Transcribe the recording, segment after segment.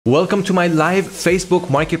Welcome to my live Facebook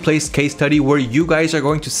Marketplace case study where you guys are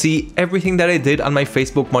going to see everything that I did on my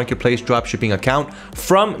Facebook Marketplace dropshipping account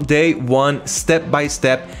from day one, step by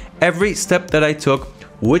step, every step that I took,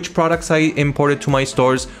 which products I imported to my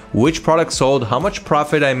stores, which products sold, how much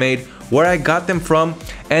profit I made, where I got them from,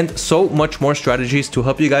 and so much more strategies to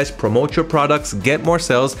help you guys promote your products, get more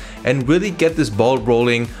sales, and really get this ball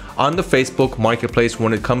rolling on the Facebook Marketplace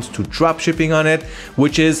when it comes to dropshipping on it,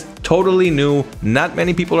 which is totally new. Not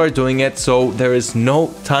many people are doing it, so there is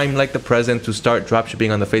no time like the present to start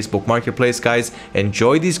dropshipping on the Facebook Marketplace, guys.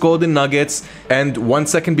 Enjoy these golden nuggets. And 1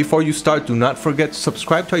 second before you start, do not forget to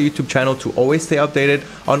subscribe to our YouTube channel to always stay updated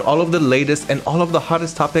on all of the latest and all of the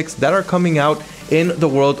hottest topics that are coming out in the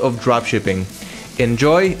world of dropshipping.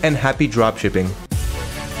 Enjoy and happy dropshipping.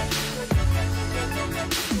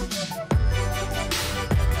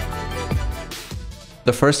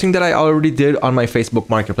 The first thing that I already did on my Facebook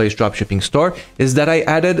Marketplace dropshipping store is that I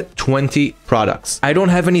added 20 products. I don't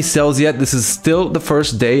have any sales yet. This is still the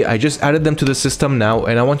first day. I just added them to the system now,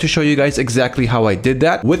 and I want to show you guys exactly how I did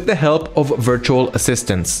that with the help of virtual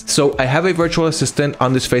assistants. So I have a virtual assistant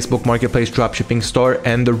on this Facebook Marketplace dropshipping store,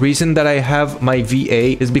 and the reason that I have my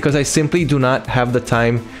VA is because I simply do not have the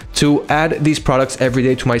time to add these products every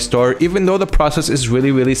day to my store, even though the process is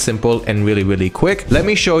really simple and really quick. Let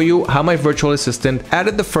me show you how my virtual assistant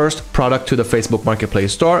added the first product to the Facebook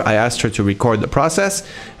Marketplace store. I asked her to record the process,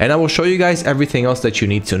 and I will show you guys everything else that you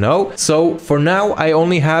need to know. So for now, I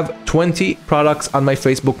only have 20 products on my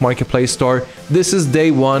Facebook Marketplace store. This is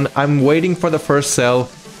day one. I'm waiting for the first sale.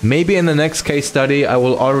 Maybe in the next case study, I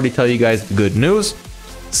will already tell you guys the good news.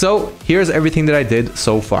 So here's everything that I did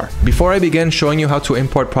so far. Before I begin showing you how to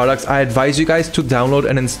import products, I advise you guys to download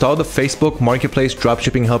and install the Facebook Marketplace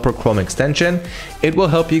Dropshipping Helper Chrome extension. It will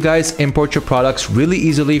help you guys import your products really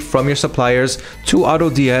easily from your suppliers to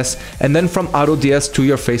AutoDS, and then from AutoDS to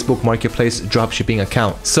your Facebook Marketplace dropshipping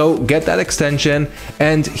account. So get that extension,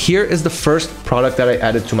 and here is the first product that I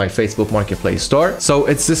added to my Facebook Marketplace store. So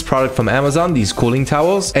it's this product from Amazon, these cooling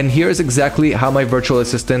towels, and here is exactly how my virtual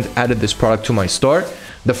assistant added this product to my store.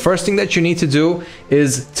 The first thing that you need to do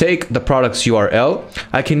is take the product's URL.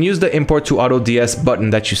 I can use the import to AutoDS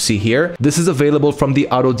button that you see here. This is available from the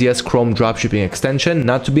AutoDS Chrome dropshipping extension,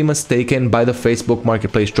 not to be mistaken by the Facebook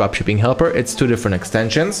Marketplace dropshipping helper. It's two different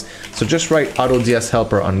extensions. So just write AutoDS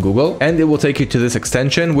Helper on Google, and it will take you to this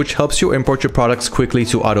extension, which helps you import your products quickly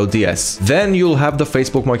to AutoDS. Then you'll have the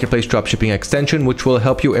Facebook Marketplace dropshipping extension, which will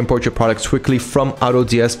help you import your products quickly from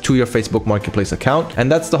AutoDS to your Facebook Marketplace account.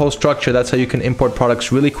 And that's the whole structure. That's how you can import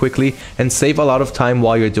products really quickly and save a lot of time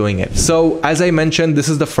while you're doing it. So as I mentioned, this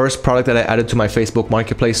is the first product that I added to my Facebook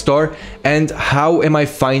Marketplace store. And how am I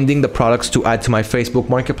finding the products to add to my Facebook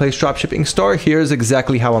Marketplace dropshipping store? Here's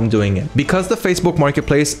exactly how I'm doing it. Because the Facebook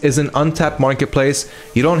Marketplace is an untapped marketplace,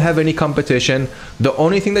 you don't have any competition. The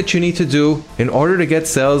only thing that you need to do in order to get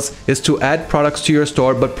sales is to add products to your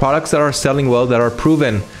store, but products that are selling well, that are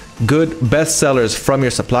proven good best sellers from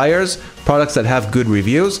your suppliers, products that have good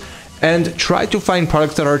reviews. And try to find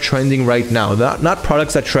products that are trending right now, not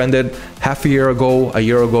products that trended half a year ago,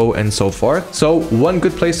 and so forth. So one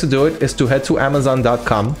good place to do it is to head to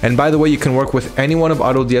Amazon.com. And by the way, you can work with any one of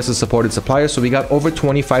AutoDS's supported suppliers. So we got over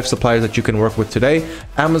 25 suppliers that you can work with today.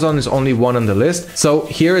 Amazon is only one on the list. So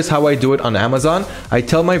here is how I do it on Amazon. I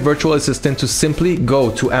tell my virtual assistant to simply go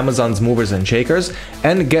to Amazon's movers and shakers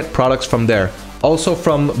and get products from there, also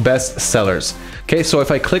from best sellers. Okay, so if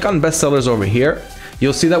I click on best sellers over here,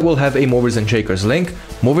 you'll see that we'll have a Movers and Shakers link.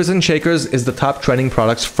 Movers and Shakers is the top trending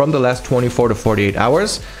products from the last 24 to 48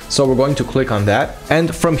 hours. So we're going to click on that.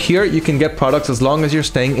 And from here, you can get products as long as you're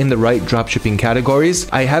staying in the right dropshipping categories.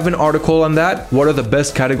 I have an article on that. What are the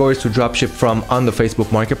best categories to dropship from on the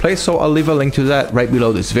Facebook Marketplace? So I'll leave a link to that right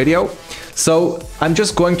below this video. So I'm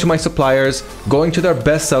just going to my suppliers, going to their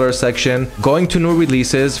bestseller section, going to new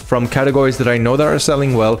releases from categories that I know that are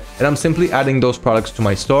selling well, and I'm simply adding those products to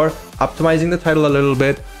my store, optimizing the title a little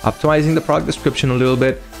bit, optimizing the product description a little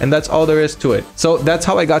bit, and that's all there is to it. So that's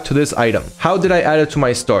how I got to this item. How did I add it to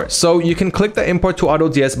my store? So you can click the import to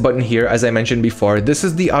AutoDS button here, as I mentioned before. This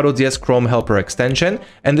is the AutoDS Chrome Helper extension,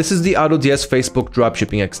 and this is the AutoDS Facebook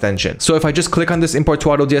dropshipping extension. So if I just click on this import to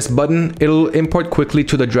AutoDS button, it'll import quickly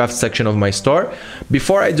to the draft section of my store.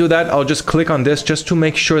 Before I do that, I'll just click on this just to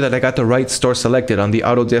make sure that I got the right store selected on the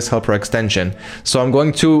AutoDS Helper extension. So I'm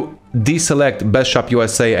going to deselect Best Shop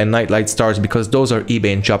USA and Nightlight stores because those are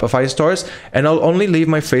eBay and Shopify stores, and I'll only leave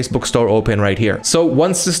my Facebook store open right here. So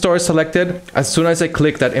once the store is selected, as soon as I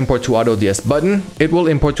click that import to AutoDS button, it will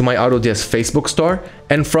import to my AutoDS Facebook store,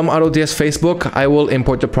 and from AutoDS Facebook, I will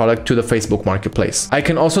import the product to the Facebook Marketplace. I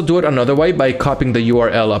can also do it another way by copying the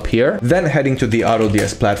URL up here, then heading to the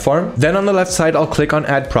AutoDS platform. Then on the left side, I'll click on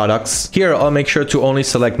Add Products. Here, I'll make sure to only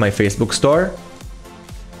select my Facebook store.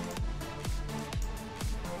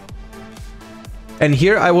 And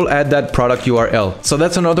here I will add that product URL. So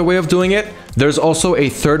that's another way of doing it. There's also a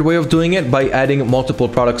third way of doing it by adding multiple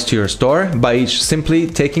products to your store by simply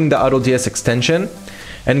taking the AutoDS extension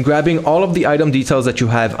and grabbing all of the item details that you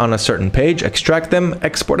have on a certain page, extract them,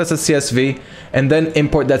 export as a CSV, and then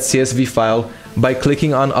import that CSV file by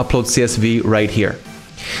clicking on Upload CSV right here.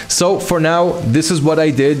 So for now, this is what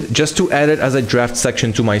I did just to add it as a draft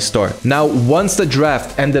section to my store. Now, once the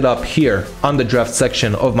draft ended up here on the draft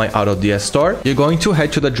section of my AutoDS store, you're going to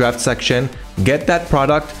head to the draft section, get that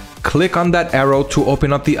product, click on that arrow to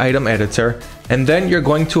open up the item editor, and then you're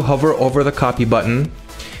going to hover over the copy button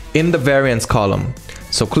in the variants column.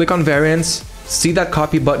 So click on variants, see that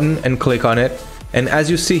copy button and click on it. And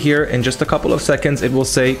as you see here, in just a couple of seconds, it will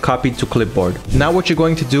say copied to clipboard. Now what you're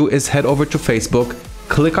going to do is head over to Facebook,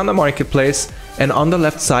 click on the marketplace, and on the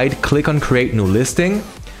left side, click on create new listing,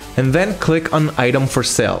 and then click on item for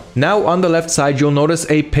sale. Now on the left side, you'll notice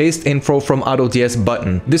a paste info from AutoDS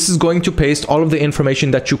button. This is going to paste all of the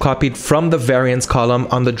information that you copied from the variants column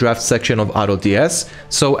on the draft section of AutoDS.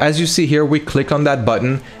 So as you see here, we click on that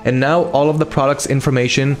button, and now all of the products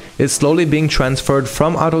information is slowly being transferred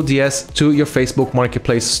from AutoDS to your Facebook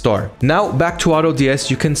Marketplace store. Now back to AutoDS,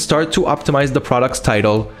 you can start to optimize the product's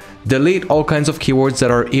title, delete all kinds of keywords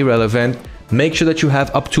that are irrelevant. Make sure that you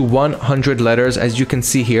have up to 100 letters, as you can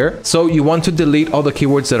see here. So you want to delete all the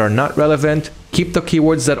keywords that are not relevant, keep the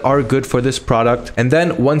keywords that are good for this product, and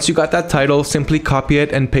then once you got that title, simply copy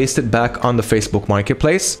it and paste it back on the Facebook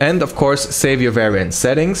Marketplace, and of course save your variant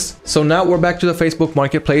settings. So now we're back to the Facebook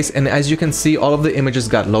Marketplace, and as you can see, all of the images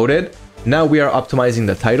got loaded. Now we are optimizing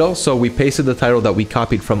the title, so we pasted the title that we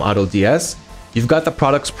copied from AutoDS. You've got the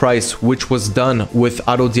product's price, which was done with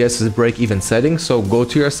AutoDS's break-even settings. So go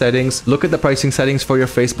to your settings, look at the pricing settings for your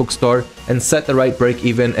Facebook store, and set the right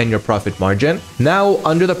break-even and your profit margin. Now,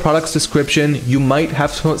 under the product's description, you might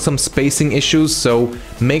have some spacing issues, so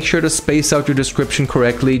make sure to space out your description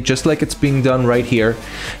correctly, just like it's being done right here.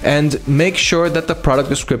 And make sure that the product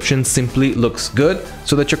description simply looks good,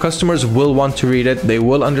 so that your customers will want to read it, they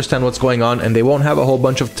will understand what's going on, and they won't have a whole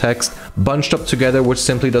bunch of text bunched up together, which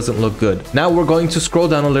simply doesn't look good. Now we're going to scroll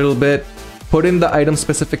down a little bit, put in the item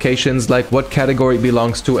specifications like what category it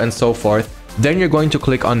belongs to and so forth. Then you're going to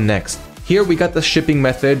click on next. Here we got the shipping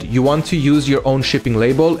method. You want to use your own shipping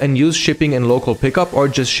label and use shipping and local pickup or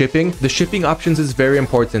just shipping. The shipping options is very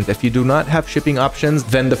important. If you do not have shipping options,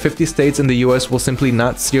 then the 50 states in the US will simply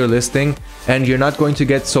not see your listing and you're not going to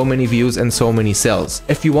get so many views and so many sales.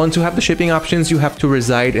 If you want to have the shipping options, you have to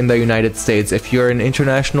reside in the United States. If you're an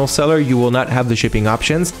international seller, you will not have the shipping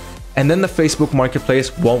options. And then the Facebook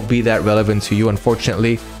Marketplace won't be that relevant to you,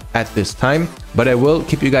 unfortunately, at this time. But I will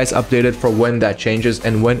keep you guys updated for when that changes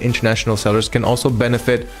and when international sellers can also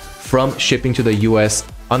benefit from shipping to the US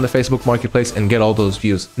on the Facebook Marketplace and get all those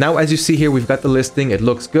views. Now, as you see here, we've got the listing. It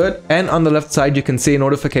looks good. And on the left side, you can see a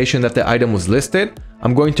notification that the item was listed.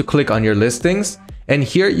 I'm going to click on your listings. And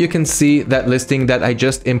here you can see that listing that I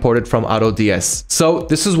just imported from AutoDS. So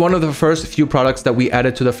this is one of the first few products that we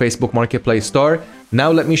added to the Facebook Marketplace store. Now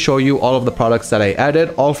let me show you all of the products that I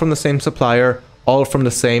added, all from the same supplier, all from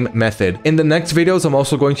the same method. In the next videos, I'm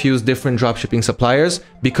also going to use different dropshipping suppliers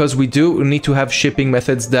because we do need to have shipping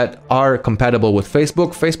methods that are compatible with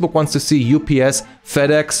Facebook. Facebook wants to see UPS,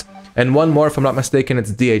 FedEx, and one more, if I'm not mistaken,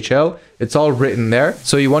 it's DHL. It's all written there.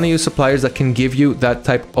 So you want to use suppliers that can give you that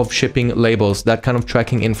type of shipping labels, that kind of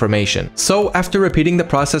tracking information. So after repeating the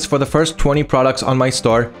process for the first 20 products on my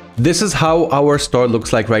store, this is how our store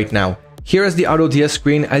looks like right now. Here is the AutoDS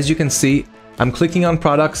screen. As you can see, I'm clicking on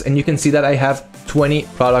products and you can see that I have 20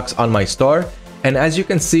 products on my store. And as you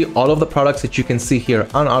can see, all of the products that you can see here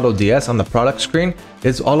on AutoDS on the product screen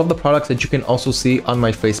is all of the products that you can also see on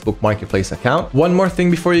my Facebook Marketplace account. One more thing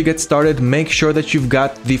before you get started, make sure that you've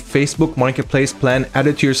got the Facebook Marketplace plan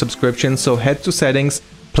added to your subscription. So head to settings,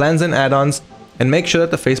 plans and add-ons, and make sure that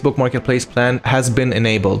the Facebook Marketplace plan has been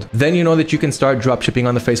enabled. Then you know that you can start dropshipping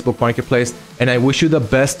on the Facebook Marketplace, and I wish you the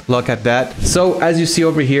best luck at that. So as you see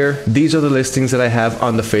over here, these are the listings that I have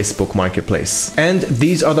on the Facebook Marketplace. And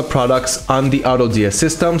these are the products on the AutoDS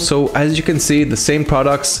system. So as you can see, the same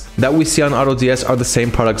products that we see on AutoDS are the same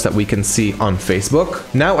products that we can see on Facebook.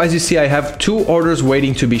 Now, as you see, I have 2 orders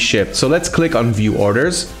waiting to be shipped. So let's click on view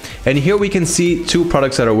orders. And here we can see 2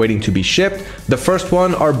 products that are waiting to be shipped. The first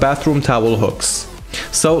one are bathroom towel hooks.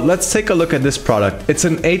 So let's take a look at this product. It's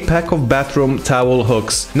an 8-pack of bathroom towel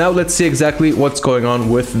hooks. Now let's see exactly what's going on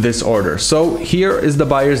with this order. So here is the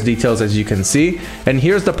buyer's details, as you can see, and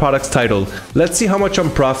here's the product's title. Let's see how much I'm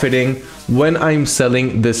profiting when I'm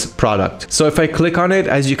selling this product. So if I click on it,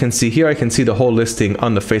 as you can see here, I can see the whole listing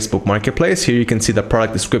on the Facebook Marketplace. Here you can see the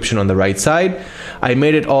product description on the right side. I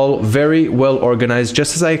made it all very well organized,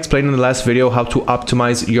 just as I explained in the last video how to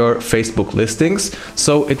optimize your Facebook listings.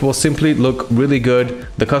 So it will simply look really good.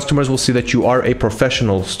 The customers will see that you are a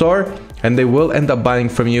professional store, and they will end up buying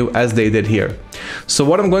from you as they did here. So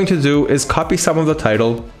what I'm going to do is copy some of the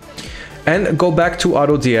title and go back to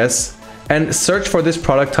AutoDS and search for this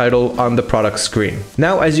product title on the product screen.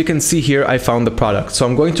 Now, as you can see here, I found the product. So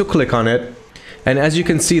I'm going to click on it. And as you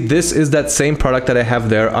can see, this is that same product that I have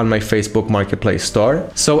there on my Facebook Marketplace store.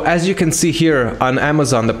 So as you can see here on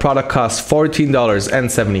Amazon, the product costs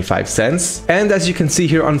 $14.75. And as you can see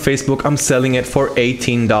here on Facebook, I'm selling it for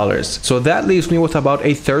 $18. So that leaves me with about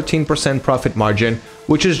a 13% profit margin,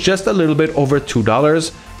 which is just a little bit over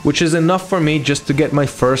 $2, which is enough for me just to get my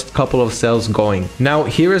first couple of sales going. Now,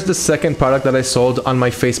 here is the second product that I sold on my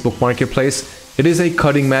Facebook Marketplace. It is a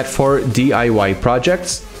cutting mat for DIY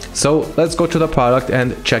projects. So let's go to the product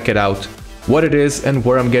and check it out, what it is and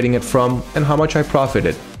where I'm getting it from and how much I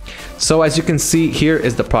profited. So as you can see, here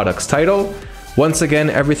is the product's title. Once again,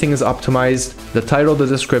 everything is optimized, the title, the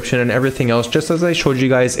description, and everything else, just as I showed you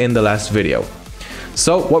guys in the last video.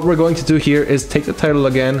 So what we're going to do here is take the title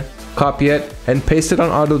again, copy it, and paste it on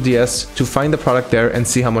AutoDS to find the product there and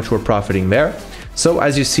see how much we're profiting there. So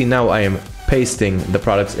as you see now, I am pasting the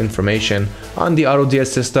product's information on the AutoDS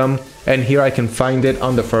system, and here I can find it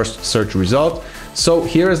on the first search result. So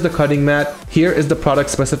here is the cutting mat, here is the product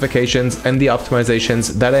specifications and the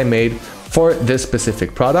optimizations that I made for this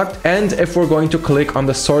specific product. And if we're going to click on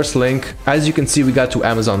the source link, as you can see, we got to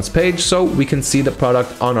Amazon's page, so we can see the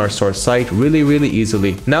product on our source site really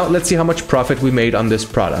easily. Now let's see how much profit we made on this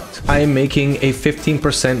product. I am making a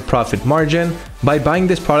 15% profit margin by buying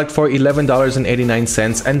this product for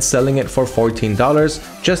 $11.89 and selling it for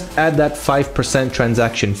 $14. Just add that 5%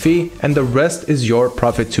 transaction fee and the rest is your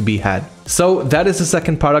profit to be had. So that is the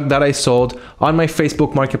second product that I sold on my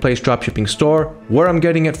Facebook Marketplace dropshipping store, where I'm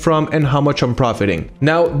getting it from and how much I'm profiting.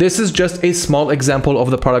 Now, this is just a small example of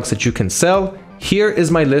the products that you can sell. Here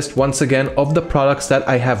is my list once again of the products that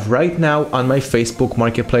I have right now on my Facebook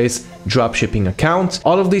Marketplace dropshipping account.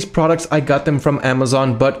 All of these products, I got them from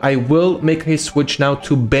Amazon, but I will make a switch now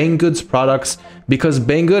to Banggood's products because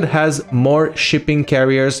Banggood has more shipping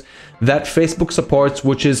carriers that Facebook supports,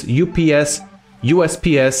 which is UPS,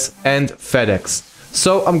 USPS, and FedEx.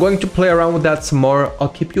 So I'm going to play around with that some more. I'll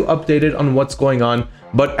keep you updated on what's going on.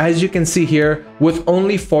 But as you can see here, with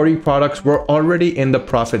only 40 products, we're already in the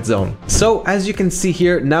profit zone. So as you can see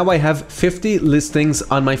here, now I have 50 listings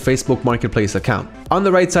on my Facebook Marketplace account. On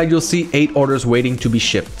the right side, you'll see 8 orders waiting to be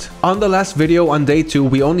shipped. On the last video on day 2,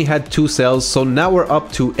 we only had 2 sales. So now we're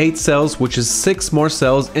up to 8 sales, which is 6 more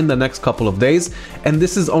sales in the next couple of days. And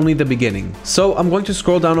this is only the beginning. So I'm going to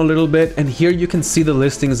scroll down a little bit, and here you can see the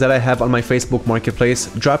listings that I have on my Facebook Marketplace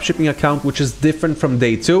dropshipping account, which is different from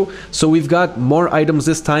day 2. So we've got more items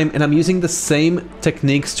this time, and I'm using the same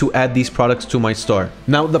techniques to add these products to my store.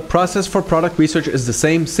 Now, the process for product research is the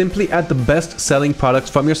same. Simply add the best selling products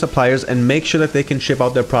from your suppliers and make sure that they can ship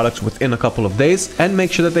out their products within a couple of days, and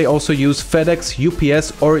make sure that they also use FedEx,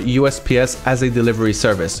 UPS, or USPS as a delivery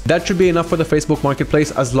service. That should be enough for the Facebook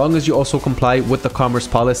Marketplace, as long as you also comply with the commerce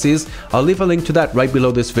policies. I'll leave a link to that right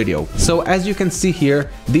below this video. So as you can see here,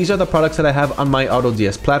 these are the products that I have on my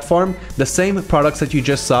AutoDS platform, the same products that you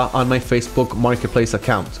just saw on my Facebook Marketplace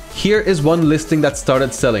account. Here is one listing that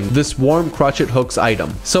started selling, this warm crochet hooks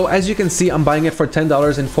item. So as you can see, I'm buying it for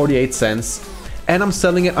 $10.48. and I'm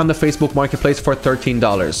selling it on the Facebook Marketplace for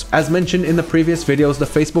 $13. As mentioned in the previous videos, the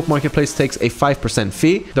Facebook Marketplace takes a 5%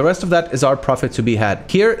 fee. The rest of that is our profit to be had.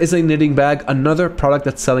 Here is a knitting bag, another product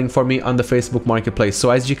that's selling for me on the Facebook Marketplace. So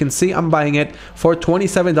as you can see, I'm buying it for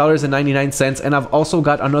 $27.99, and I've also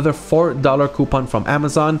got another $4 coupon from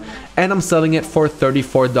Amazon, and I'm selling it for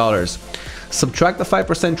 $34. subtract the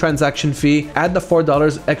 5% transaction fee, add the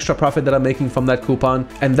 $4 extra profit that I'm making from that coupon,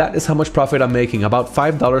 and that is how much profit I'm making, about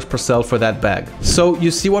 $5 per sale for that bag. So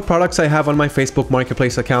you see what products I have on my Facebook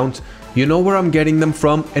Marketplace account, you know where I'm getting them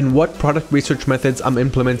from and what product research methods I'm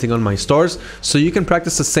implementing on my stores, so you can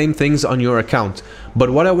practice the same things on your account. But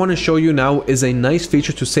what I want to show you now is a nice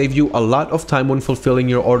feature to save you a lot of time when fulfilling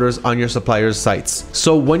your orders on your suppliers' sites.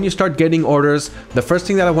 So when you start getting orders, the first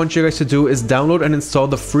thing that I want you guys to do is download and install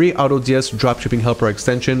the free AutoDS Dropshipping Helper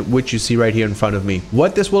extension, which you see right here in front of me.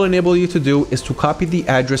 What this will enable you to do is to copy the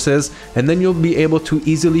addresses, and then you'll be able to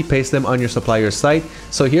easily paste them on your supplier's site.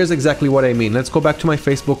 So here's exactly what I mean. Let's go back to my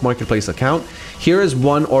Facebook Marketplace account. Here is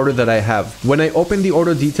one order that I have. When I open the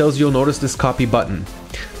order details, you'll notice this copy button.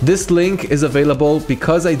 This link is available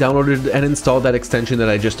because I downloaded and installed that extension that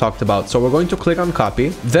I just talked about. So we're going to click on copy,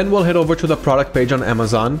 then we'll head over to the product page on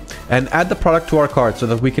Amazon and add the product to our cart so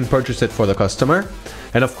that we can purchase it for the customer.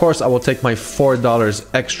 And of course, I will take my $4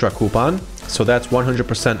 extra coupon. So that's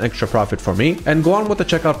 100% extra profit for me, and go on with the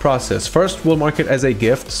checkout process. First, we'll mark it as a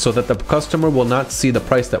gift so that the customer will not see the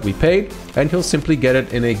price that we paid, and he'll simply get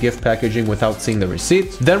it in a gift packaging without seeing the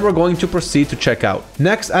receipt. Then we're going to proceed to checkout.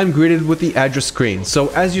 Next, I'm greeted with the address screen. So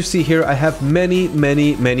as you see here, I have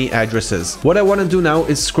many addresses. What I want to do now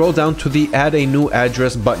is scroll down to the add a new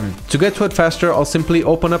address button. To get to it faster, I'll simply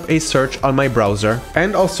open up a search on my browser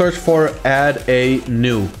and I'll search for add a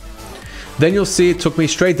new. Then you'll see it took me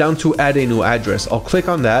straight down to add a new address. I'll click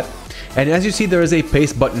on that. And as you see, there is a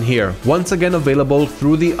paste button here, once again available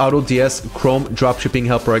through the AutoDS Chrome Dropshipping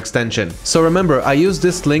Helper extension. So remember, I use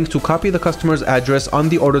this link to copy the customer's address on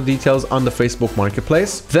the order details on the Facebook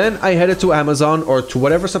Marketplace. Then I headed to Amazon or to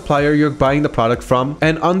whatever supplier you're buying the product from,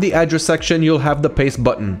 and on the address section, you'll have the paste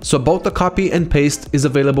button. So both the copy and paste is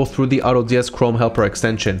available through the AutoDS Chrome Helper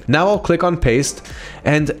extension. Now I'll click on paste,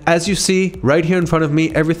 and as you see right here in front of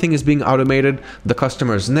me, everything is being automated. The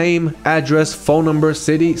customer's name, address, phone number,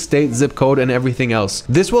 city, state, zip code, and everything else.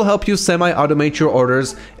 This will help you semi-automate your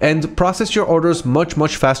orders and process your orders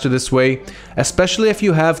much faster this way, especially if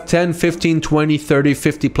you have 10, 15, 20, 30,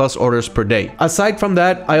 50 plus orders per day. Aside from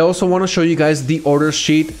that, I also want to show you guys the order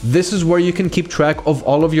sheet. This is where you can keep track of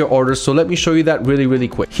all of your orders, so let me show you that really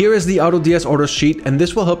quick. Here is the AutoDS order sheet, and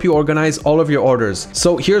this will help you organize all of your orders.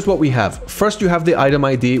 So here's what we have. First, you have the item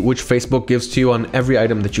ID, which Facebook gives to you on every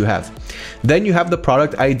item that you have. Then you have the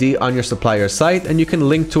product ID on your supplier site, and you can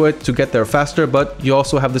link to it to get there faster, but you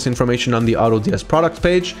also have this information on the AutoDS product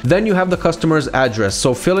page. Then you have the customer's address.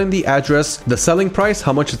 So fill in the address, the selling price,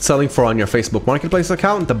 how much it's selling for on your Facebook Marketplace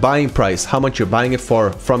account, the buying price, how much you're buying it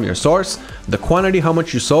for from your source, the quantity, how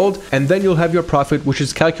much you sold, and then you'll have your profit, which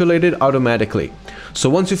is calculated automatically. So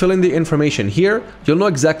once you fill in the information here, you'll know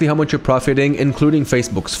exactly how much you're profiting, including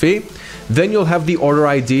Facebook's fee. Then you'll have the order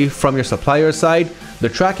ID from your supplier side, the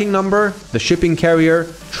tracking number, the shipping carrier,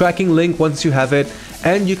 tracking link once you have it,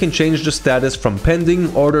 and you can change the status from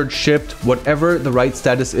pending, ordered, shipped, whatever the right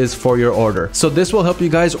status is for your order. So this will help you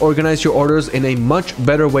guys organize your orders in a much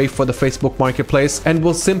better way for the Facebook Marketplace, and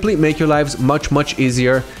will simply make your lives much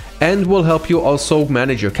easier, and will help you also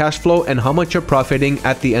manage your cash flow and how much you're profiting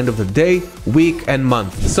at the end of the day, week, and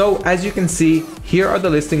month. So as you can see, here are the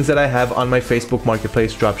listings that I have on my Facebook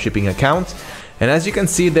Marketplace dropshipping account. And as you can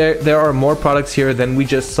see, there are more products here than we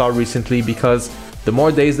just saw recently, because the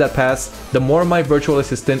more days that pass, the more my virtual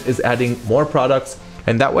assistant is adding more products,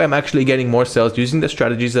 and that way I'm actually getting more sales using the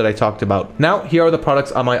strategies that I talked about. Now, here are the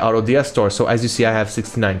products on my AutoDS store. So as you see, I have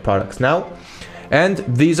 69 products now. And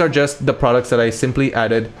these are just the products that I simply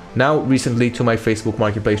added now recently to my Facebook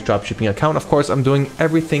Marketplace dropshipping account. Of course, I'm doing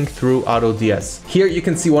everything through AutoDS. Here you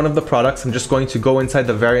can see one of the products. I'm just going to go inside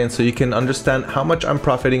the variant so you can understand how much I'm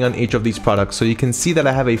profiting on each of these products. So you can see that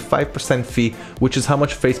I have a 5% fee, which is how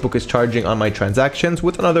much Facebook is charging on my transactions,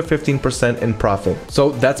 with another 15% in profit. So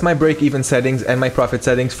that's my break-even settings and my profit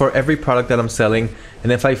settings for every product that I'm selling.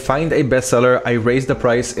 And if I find a bestseller, I raise the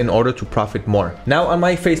price in order to profit more. Now on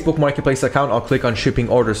my Facebook Marketplace account, I'll click on shipping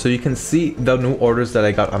orders so you can see the new orders that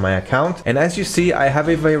I got on my account. And as you see, I have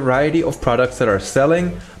a variety of products that are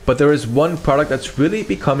selling, but there is one product that's really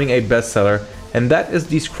becoming a bestseller, and that is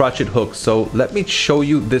these crochet hooks. So let me show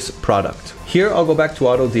you this product. Here I'll go back to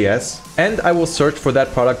AutoDS and I will search for that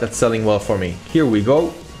product that's selling well for me. Here we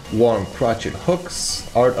go. Warm crochet hooks,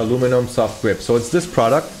 art aluminum soft grip. So it's this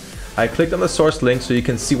product. I clicked on the source link so you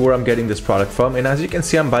can see where I'm getting this product from, and as you can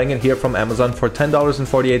see, I'm buying it here from Amazon for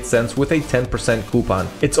 $10.48 with a 10% coupon.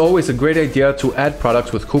 It's always a great idea to add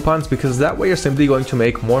products with coupons because that way you're simply going to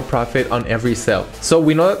make more profit on every sale. So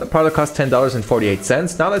we know that the product costs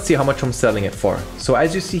 $10.48. Now let's see how much I'm selling it for. So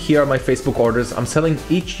as you see here on my Facebook orders, I'm selling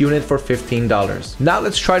each unit for $15. Now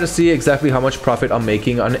let's try to see exactly how much profit I'm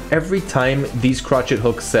making on every time these crochet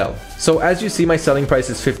hooks sell. So as you see, my selling price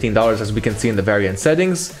is $15, as we can see in the variant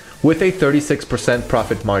settings, with a 36%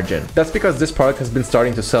 profit margin. That's because this product has been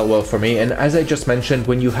starting to sell well for me, and as I just mentioned,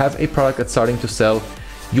 when you have a product that's starting to sell,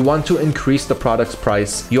 you want to increase the product's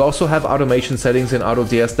price. You also have automation settings in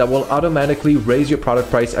AutoDS that will automatically raise your product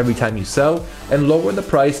price every time you sell and lower the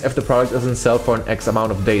price if the product doesn't sell for an X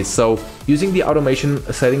amount of days. So using the automation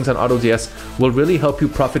settings on AutoDS will really help you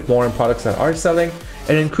profit more on products that are selling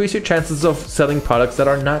and increase your chances of selling products that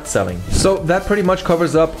are not selling. So that pretty much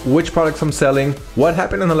covers up which products I'm selling, what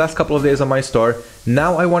happened in the last couple of days on my store.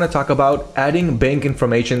 Now I want to talk about adding bank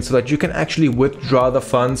information so that you can actually withdraw the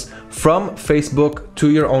funds from Facebook to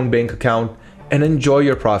your own bank account and enjoy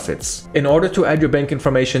your profits. In order to add your bank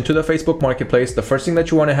information to the Facebook Marketplace, the first thing that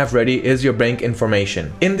you want to have ready is your bank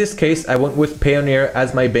information. In this case, I went with Payoneer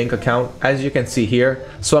as my bank account, as you can see here.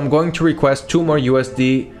 So I'm going to request 2 more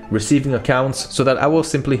USD receiving accounts so that I will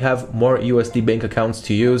simply have more USD bank accounts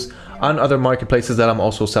to use on other marketplaces that I'm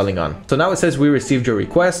also selling on. So now it says we received your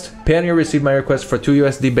request. Payoneer received my request for 2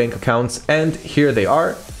 USD bank accounts, and here they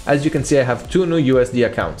are. As you can see, I have 2 new USD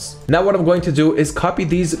accounts. Now what I'm going to do is copy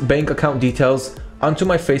these bank account details onto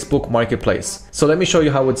my Facebook Marketplace. So let me show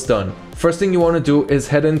you how it's done. First thing you want to do is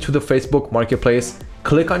head into the Facebook Marketplace,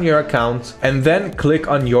 click on your account, and then click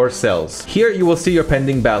on your sales. Here you will see your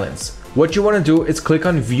pending balance. What you want to do is click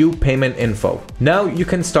on View Payment Info. Now you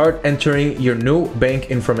can start entering your new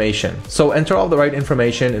bank information. So enter all the right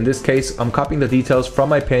information. In this case, I'm copying the details from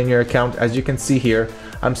my Payoneer account. As you can see here,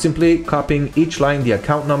 I'm simply copying each line, the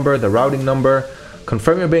account number, the routing number,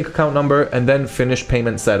 confirm your bank account number, and then finish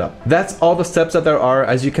payment setup. That's all the steps that there are.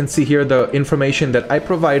 As you can see here, the information that I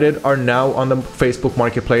provided are now on the Facebook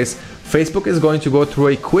Marketplace. Facebook is going to go through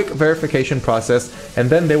a quick verification process, and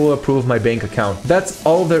then they will approve my bank account. That's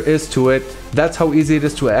all there is to it. That's how easy it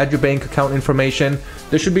is to add your bank account information.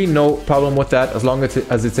 There should be no problem with that as long as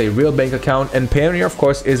it's a real bank account, and Payoneer of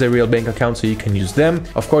course is a real bank account, so you can use them.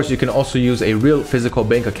 Of course, you can also use a real physical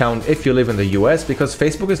bank account if you live in the US, because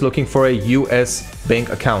Facebook is looking for a US bank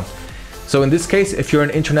account. So in this case, if you're an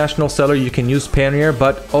international seller, you can use Payoneer,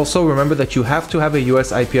 but also remember that you have to have a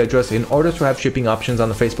US IP address in order to have shipping options on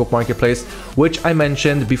the Facebook Marketplace, which I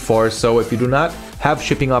mentioned before. So if you do not have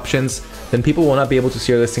shipping options, then people will not be able to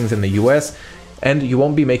see your listings in the US, and you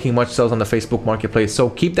won't be making much sales on the Facebook Marketplace. So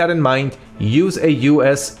keep that in mind. Use a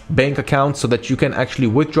US bank account so that you can actually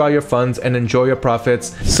withdraw your funds and enjoy your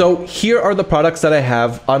profits. So here are the products that I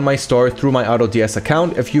have on my store through my AutoDS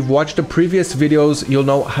account. If you've watched the previous videos, you'll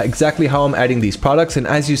know exactly how I'm adding these products. And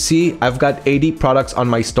as you see, I've got 80 products on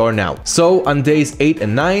my store now. So on days 8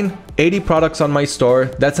 and 9, 80 products on my store.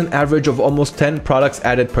 That's an average of almost 10 products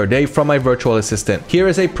added per day from my virtual assistant. Here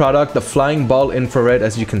is a product, the Flying Ball Infrared,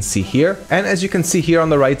 as you can see here. And as you can see here on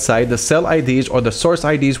the right side, the sell IDs or the source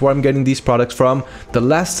IDs where I'm getting these products from. The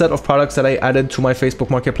last set of products that I added to my Facebook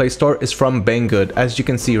Marketplace store is from Banggood, as you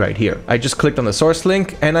can see right here. I just clicked on the source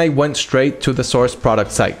link and I went straight to the source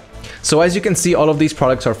product site. So as you can see, all of these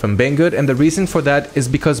products are from Banggood, and the reason for that is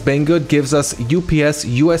because Banggood gives us UPS,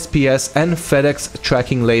 USPS, and FedEx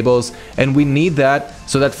tracking labels, and we need that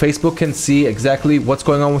so that Facebook can see exactly what's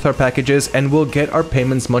going on with our packages, and we'll get our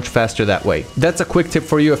payments much faster that way. That's a quick tip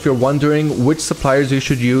for you if you're wondering which suppliers you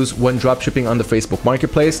should use when dropshipping on the Facebook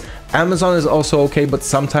Marketplace. Amazon is also okay, but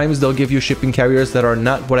sometimes they'll give you shipping carriers that are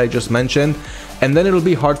not what I just mentioned, and then it'll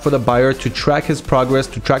be hard for the buyer to track his progress,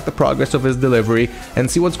 to track the progress of his delivery and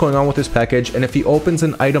see what's going on with his package. And if he opens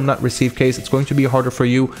an item not received case, it's going to be harder for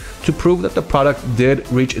you to prove that the product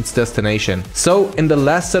did reach its destination. So in the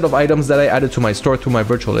last set of items that I added to my store through my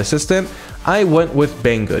virtual assistant, I went with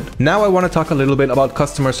Banggood. Now I want to talk a little bit about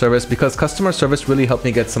customer service, because customer service really helped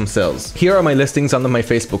me get some sales. Here are my listings under my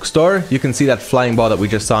Facebook store. You can see that flying ball that we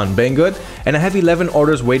just saw on Banggood, and I have 11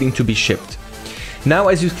 orders waiting to be shipped. Now,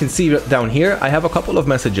 as you can see down here, I have a couple of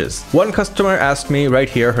messages. One customer asked me right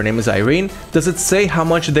here, her name is Irene, does it say how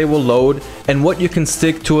much they will load and what you can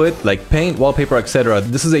stick to it, like paint, wallpaper, etc.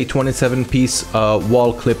 This is a 27-piece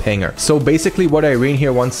wall clip hanger. So basically what Irene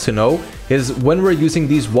here wants to know is, when we're using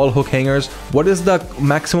these wall hook hangers, what is the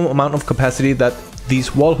maximum amount of capacity that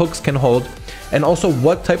these wall hooks can hold, and also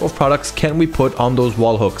what type of products can we put on those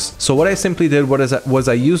wall hooks. So what I simply did was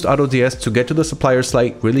I used AutoDS to get to the supplier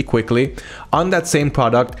site really quickly on that same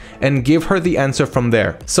product and give her the answer from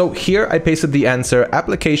there. So here I pasted the answer.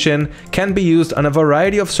 Application can be used on a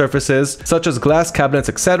variety of surfaces such as glass, cabinets,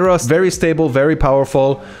 etc. Very stable, very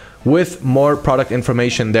powerful, with more product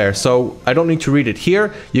information there. So I don't need to read it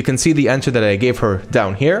here. You can see the answer that I gave her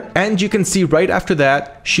down here. And you can see right after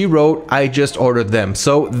that, she wrote, I just ordered them.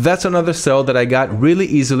 So that's another sale that I got really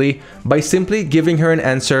easily by simply giving her an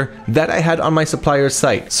answer that I had on my supplier's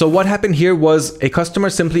site. So what happened here was a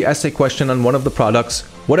customer simply asked a question on one of the products.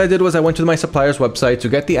 What I did was I went to my supplier's website to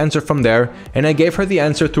get the answer from there, and I gave her the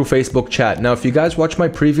answer through Facebook chat. Now, if you guys watch my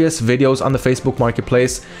previous videos on the Facebook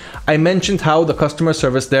Marketplace, I mentioned how the customer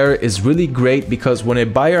service there is really great, because when a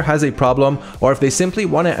buyer has a problem, or if they simply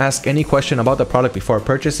want to ask any question about the product before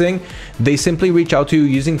purchasing, they simply reach out to you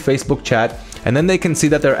using Facebook chat, and then they can see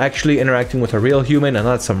that they're actually interacting with a real human and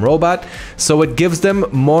not some robot. So it gives them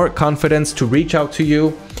more confidence to reach out to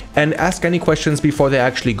you and ask any questions before they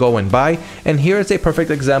actually go and buy. And here is a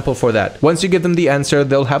perfect example for that. Once you give them the answer,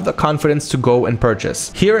 they'll have the confidence to go and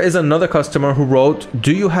purchase. Here is another customer who wrote,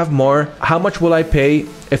 do you have more? How much will I pay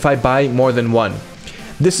if I buy more than one?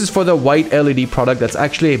 This is for the white LED product that's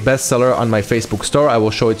actually a bestseller on my Facebook store. I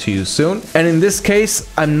will show it to you soon. And in this case,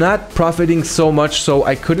 I'm not profiting so much, so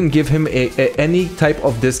I couldn't give him any type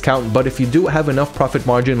of discount. But if you do have enough profit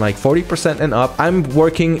margin, like 40% and up, I'm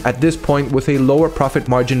working at this point with a lower profit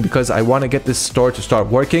margin because I want to get this store to start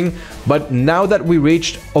working. But now that we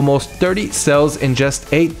reached almost 30 sales in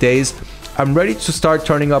just 8 days, I'm ready to start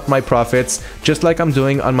turning up my profits, just like I'm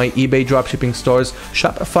doing on my eBay dropshipping stores,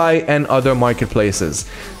 Shopify, and other marketplaces.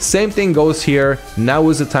 Same thing goes here. Now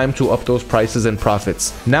is the time to up those prices and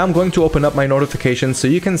profits. Now I'm going to open up my notifications so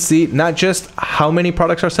you can see not just how many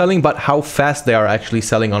products are selling, but how fast they are actually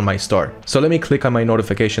selling on my store. So let me click on my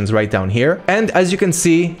notifications right down here. And as you can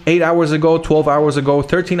see, 8 hours ago, 12 hours ago,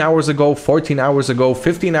 13 hours ago, 14 hours ago,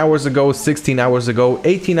 15 hours ago, 16 hours ago,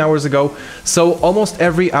 18 hours ago. So almost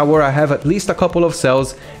every hour I have at least a couple of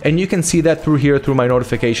sales, and you can see that through here through my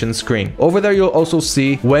notification screen. Over there you'll also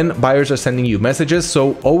see when buyers are sending you messages,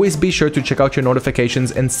 so always be sure to check out your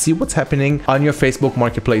notifications and see what's happening on your Facebook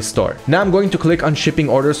Marketplace store. Now I'm going to click on shipping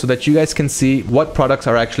orders so that you guys can see what products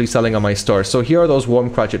are actually selling on my store. So here are those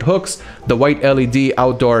warm crotchet hooks, the white LED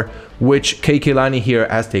outdoor, which 𝐀𝐮 here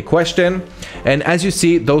asked a question. And as you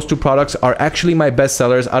see, those two products are actually my best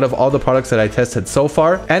sellers out of all the products that I tested so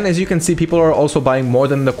far. And as you can see, people are also buying more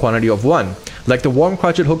than the quantity of one. Like the warm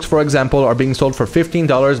crotchet hooks, for example, are being sold for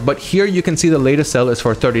 $15, but here you can see the latest sale is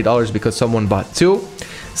for $30 because someone bought two.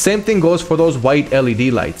 Same thing goes for those white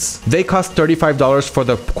LED lights. They cost $35 for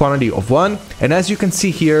the quantity of one, and as you can see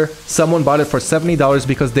here, someone bought it for $70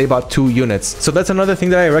 because they bought 2 units. So that's another thing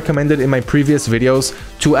that I recommended in my previous videos,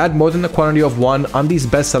 to add more than the quantity of one on these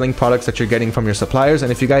best-selling products that you're getting from your suppliers. And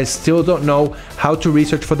if you guys still don't know how to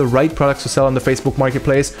research for the right products to sell on the Facebook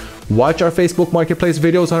Marketplace, watch our Facebook Marketplace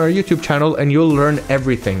videos on our YouTube channel and you'll learn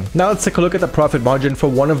everything. Now let's take a look at the profit margin for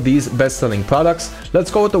one of these best-selling products.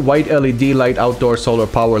 Let's go with the white LED light outdoor solar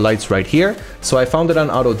power lights right here. So I found it on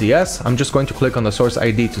AutoDS. I'm just going to click on the source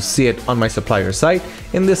ID to see it on my supplier site.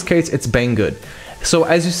 In this case, it's Banggood. So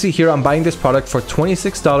as you see here, I'm buying this product for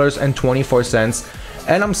 $26.24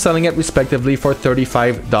 and I'm selling it respectively for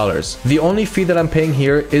 $35. The only fee that I'm paying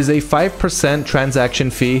here is a 5% transaction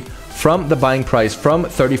fee from the buying price, from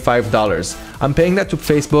 $35. I'm paying that to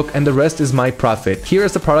Facebook and the rest is my profit. Here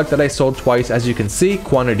is the product that I sold twice, as you can see,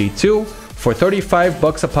 quantity 2 for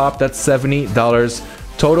 $35 a pop. That's $70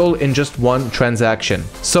 total in just one transaction.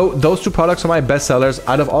 So those two products are my best sellers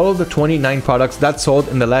out of all of the 29 products that sold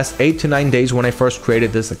in the last 8 to 9 days when I first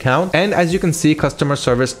created this account. And as you can see, customer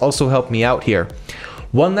service also helped me out here.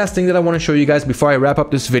 One last thing that I want to show you guys before I wrap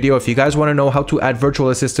up this video, if you guys want to know how to add virtual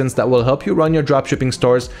assistants that will help you run your dropshipping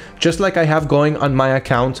stores, just like I have going on my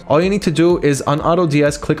account, all you need to do is on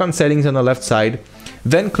AutoDS, click on settings on the left side,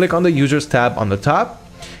 then click on the users tab on the top.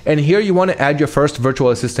 And here you want to add your first virtual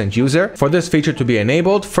assistant user. For this feature to be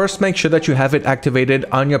enabled, first make sure that you have it activated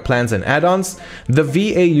on your plans and add-ons, the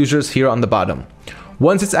VA users here on the bottom.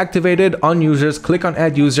 Once it's activated on users, click on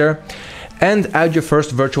add user and add your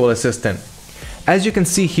first virtual assistant. As you can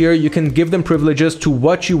see here, you can give them privileges to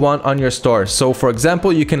what you want on your store. So for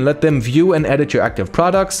example, you can let them view and edit your active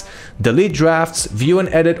products, delete drafts, view and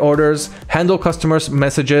edit orders, handle customers'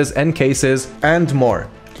 messages and cases, and more.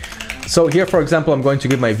 So here, for example, I'm going to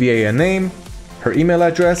give my VA a name, her email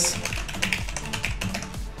address,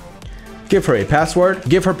 give her a password,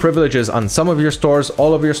 give her privileges on some of your stores,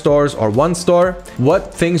 all of your stores, or one store,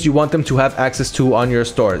 what things you want them to have access to on your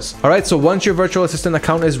stores. All right, so once your virtual assistant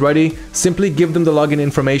account is ready, simply give them the login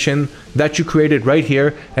information that you created right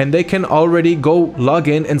here, and they can already go log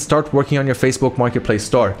in and start working on your Facebook Marketplace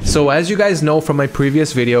store. So as you guys know from my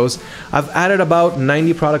previous videos, I've added about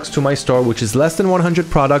 90 products to my store, which is less than 100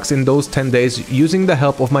 products in those 10 days using the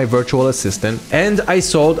help of my virtual assistant. And I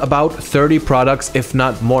sold about 30 products, if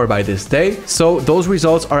not more, by this day. So those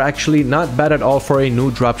results are actually not bad at all for a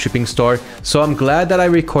new dropshipping store. So I'm glad that I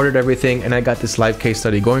recorded everything and I got this live case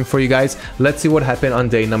study going for you guys. Let's see what happened on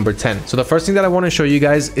day number 10. So the first thing that I want to show you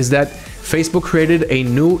guys is that Facebook created a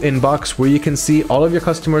new inbox where you can see all of your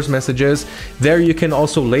customers' messages. There you can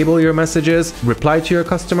also label your messages, reply to your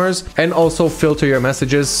customers, and also filter your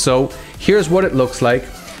messages. So here's what it looks like.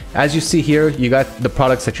 As you see here, you got the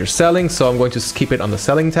products that you're selling. So I'm going to keep it on the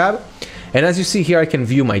selling tab. And as you see here, I can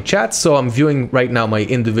view my chats. So I'm viewing right now my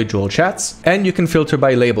individual chats, and you can filter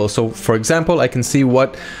by label. So for example, I can see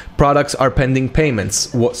what products are pending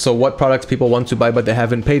payments. So what products people want to buy, but they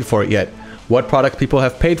haven't paid for it yet. What product people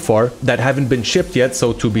have paid for that haven't been shipped yet,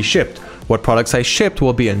 so to be shipped. What products I shipped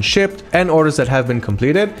will be unshipped, and orders that have been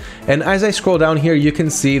completed. And as I scroll down here, you can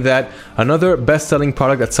see that another best-selling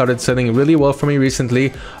product that started selling really well for me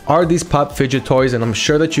recently are these pop fidget toys, and I'm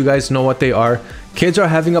sure that you guys know what they are. Kids are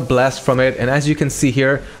having a blast from it, and as you can see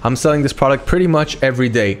here, I'm selling this product pretty much every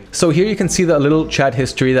day. So here you can see the little chat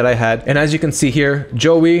history that I had, and as you can see here,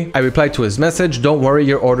 Joey, I replied to his message, don't worry,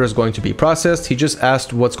 your order is going to be processed. He just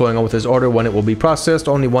asked what's going on with his order, when it will be processed.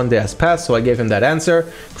 Only one day has passed, so I gave him that answer.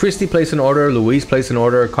 Christy placed an order, Louise placed an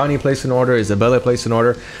order, Connie placed an order, Isabella placed an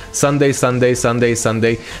order, Sunday, Sunday, Sunday,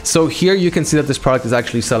 Sunday. So here you can see that this product is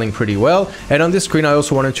actually selling pretty well. And on this screen, I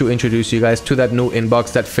also wanted to introduce you guys to that new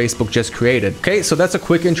inbox that Facebook just created. Okay, so that's a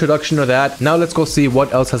quick introduction to that. Now let's go see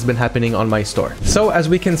what else has been happening on my store. So as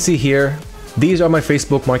we can see here, these are my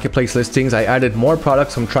Facebook Marketplace listings. I added more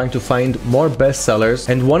products. I'm trying to find more best sellers.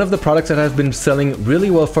 And one of the products that have been selling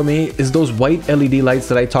really well for me is those white LED lights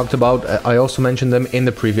that I talked about. I also mentioned them in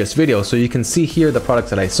the previous video. So you can see here the products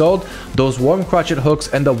that I sold. Those warm crotchet hooks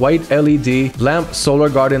and the white LED lamp solar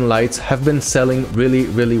garden lights have been selling really,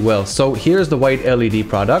 really well. So here's the white LED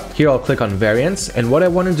product. Here I'll click on variants. And what I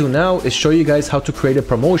want to do now is show you guys how to create a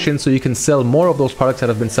promotion so you can sell more of those products that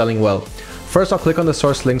have been selling well. First, I'll click on the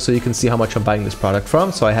source link so you can see how much I'm buying this product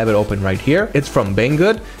from. So I have it open right here. It's from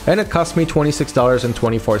Banggood, and it cost me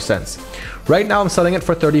 $26.24. Right now, I'm selling it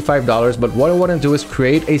for $35, but what I want to do is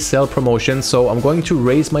create a sale promotion. So I'm going to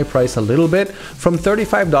raise my price a little bit from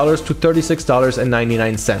 $35 to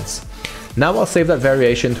 $36.99. Now I'll save that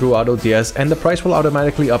variation through AutoDS, and the price will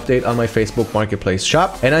automatically update on my Facebook Marketplace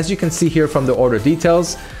shop. And as you can see here from the order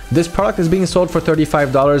details, this product is being sold for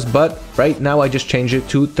 $35, but right now I just changed it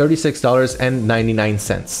to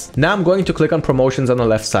 $36.99. Now I'm going to click on promotions on the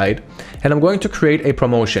left side, and I'm going to create a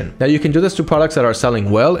promotion. Now you can do this to products that are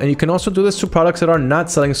selling well, and you can also do this to products that are not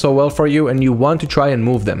selling so well for you and you want to try and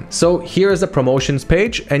move them. So here is the promotions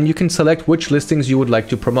page, and you can select which listings you would like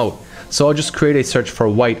to promote. So I'll just create a search for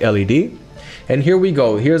white LED. And here we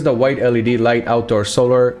go. Here's the white LED light outdoor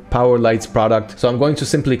solar power lights product. So I'm going to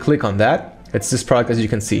simply click on that. It's this product, as you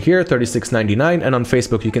can see here, $36.99, and on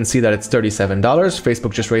Facebook you can see that it's $37.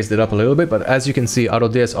 Facebook just raised it up a little bit, but as you can see,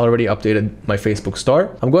 AutoDS already updated my Facebook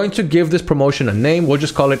store. I'm going to give this promotion a name. We'll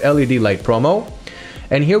just call it LED light promo.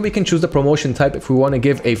 And here we can choose the promotion type if we want to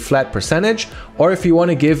give a flat percentage or if you want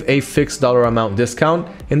to give a fixed dollar amount discount.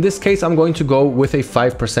 In this case, I'm going to go with a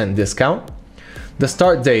 5% discount. The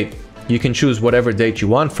start date, you can choose whatever date you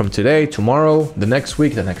want, from today, tomorrow, the next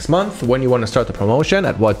week, the next month, when you want to start the promotion,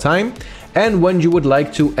 at what time, and when you would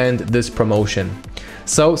like to end this promotion.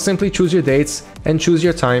 So simply choose your dates and choose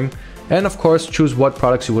your time, and of course choose what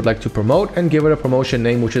products you would like to promote and give it a promotion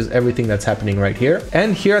name, which is everything that's happening right here.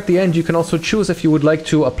 And here at the end, you can also choose if you would like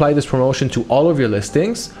to apply this promotion to all of your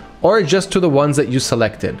listings or just to the ones that you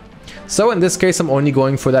selected. So in this case, I'm only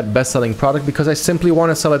going for that best-selling product because I simply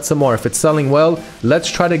want to sell it some more. If it's selling well,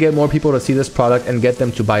 let's try to get more people to see this product and get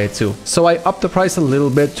them to buy it too. So I upped the price a little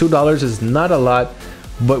bit. $2 is not a lot,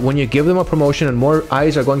 but when you give them a promotion and more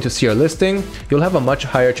eyes are going to see your listing, you'll have a much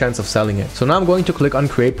higher chance of selling it. So now I'm going to click on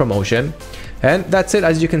create promotion, and that's it.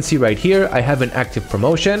 As you can see right here, I have an active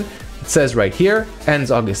promotion. It says right here,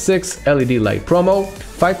 ends August 6th, LED light promo,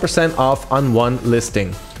 5% off on one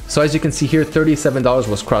listing. So as you can see here, $37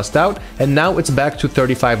 was crossed out, and now it's back to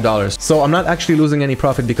 $35. So I'm not actually losing any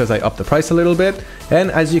profit because I upped the price a little bit.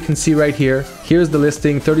 And as you can see right here, here's the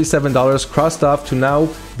listing, $37 crossed off to now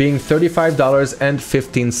being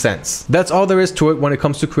 $35.15. That's all there is to it when it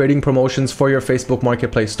comes to creating promotions for your Facebook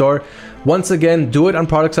Marketplace store. Once again, do it on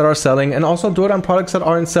products that are selling and also do it on products that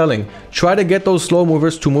aren't selling. Try to get those slow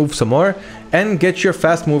movers to move some more and get your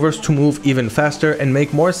fast movers to move even faster and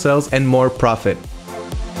make more sales and more profit.